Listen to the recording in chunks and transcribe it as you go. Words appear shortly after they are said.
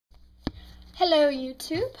Hello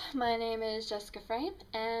YouTube, my name is Jessica Frame,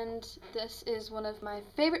 and this is one of my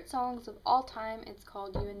favorite songs of all time. It's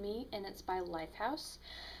called You and Me, and it's by Lifehouse.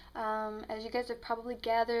 As you guys have probably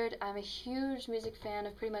gathered, I'm a huge music fan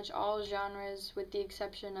of pretty much all genres, with the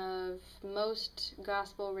exception of most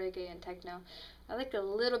gospel, reggae, and techno. I like a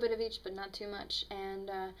little bit of each, but not too much,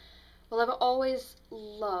 and well, I've always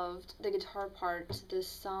loved the guitar part to this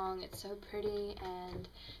song. It's so pretty, and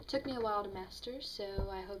it took me a while to master, so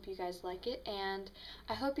I hope you guys like it, and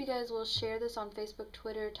I hope you guys will share this on Facebook,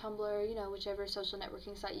 Twitter, Tumblr, you know, whichever social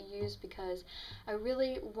networking site you use, because I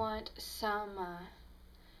really want some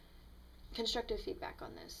constructive feedback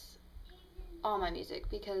on this, all my music,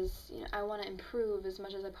 because I want to improve as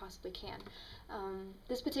much as I possibly can.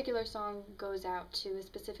 This particular song goes out to a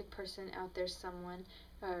specific person out there, someone,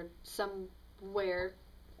 or somewhere.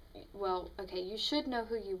 Well, okay, you should know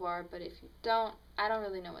who you are, but if you don't, I don't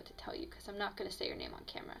really know what to tell you, because I'm not going to say your name on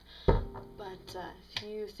camera. But if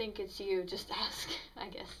you think it's you, just ask, I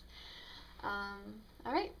guess.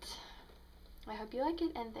 Alright, I hope you like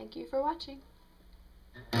it, and thank you for watching.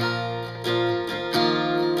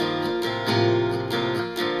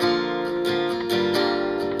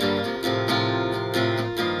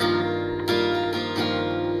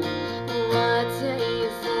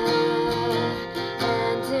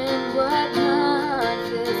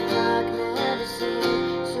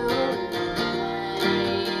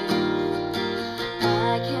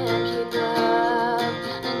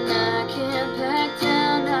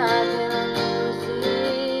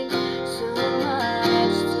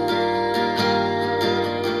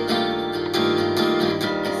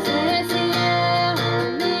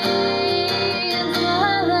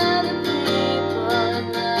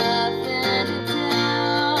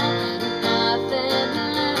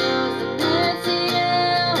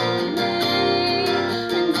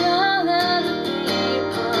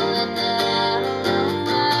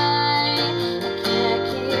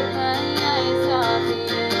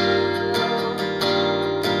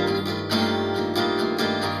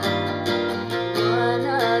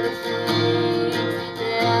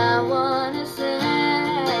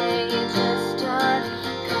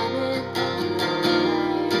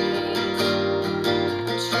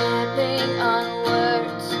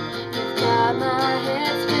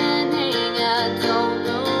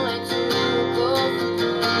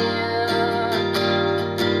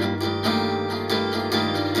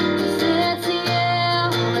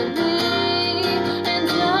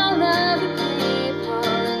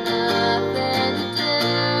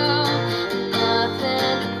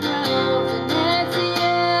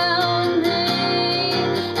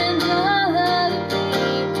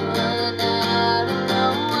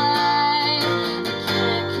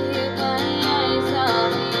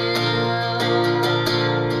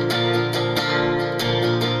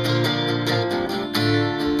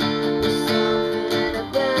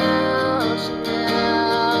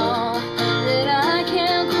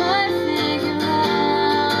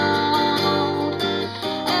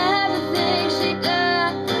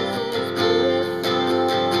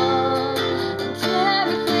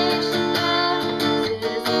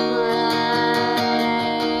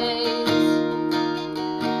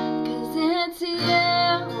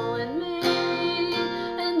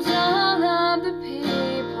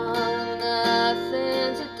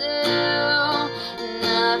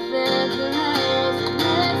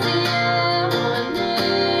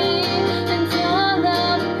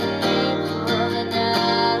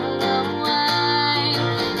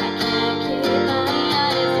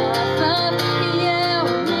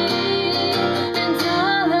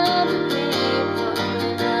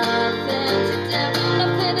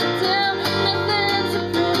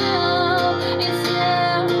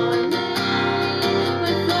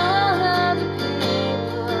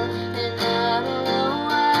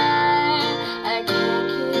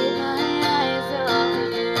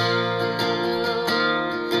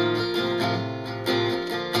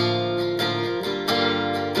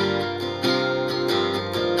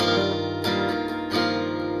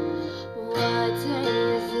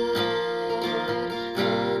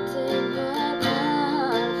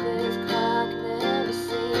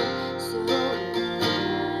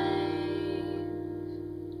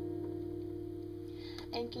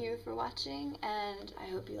 Thank you for watching, and I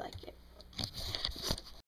hope you liked it.